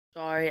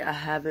Sorry, I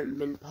haven't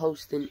been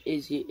posting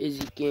Izzy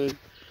game,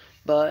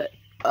 but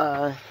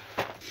yeah,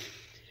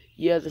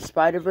 the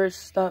Spider-Verse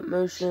stop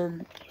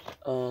motion.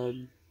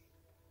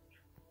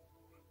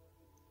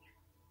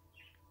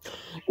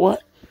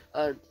 What?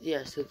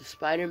 Yeah. So the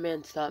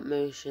Spider-Man stop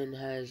motion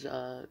has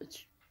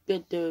it's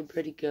been doing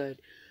pretty good.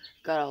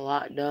 Got a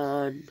lot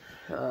done.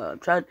 I'm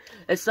trying.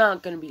 It's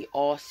not gonna be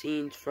all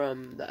scenes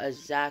from the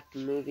exact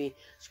movie.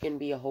 It's gonna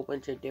be a whole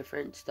bunch of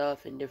different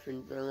stuff and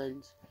different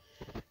villains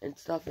and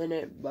stuff in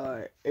it,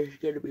 but it's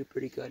gonna be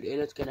pretty good, and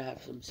it's gonna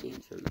have some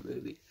scenes from the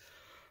movie.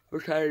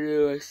 We're trying to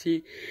do a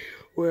scene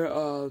where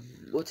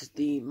what's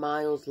the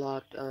Miles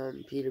locked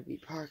Peter B.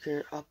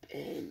 Parker up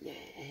in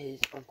his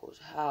uncle's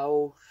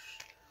house.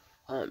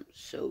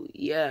 So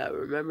yeah,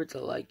 remember to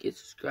like, get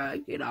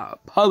subscribed, get our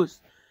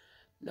post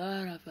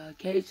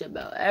notification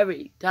about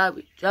every time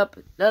we drop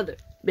another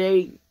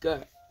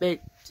bigger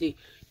fancy.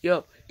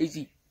 Yo,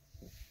 Izzy.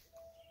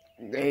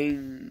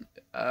 Ring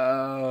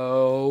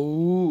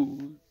out.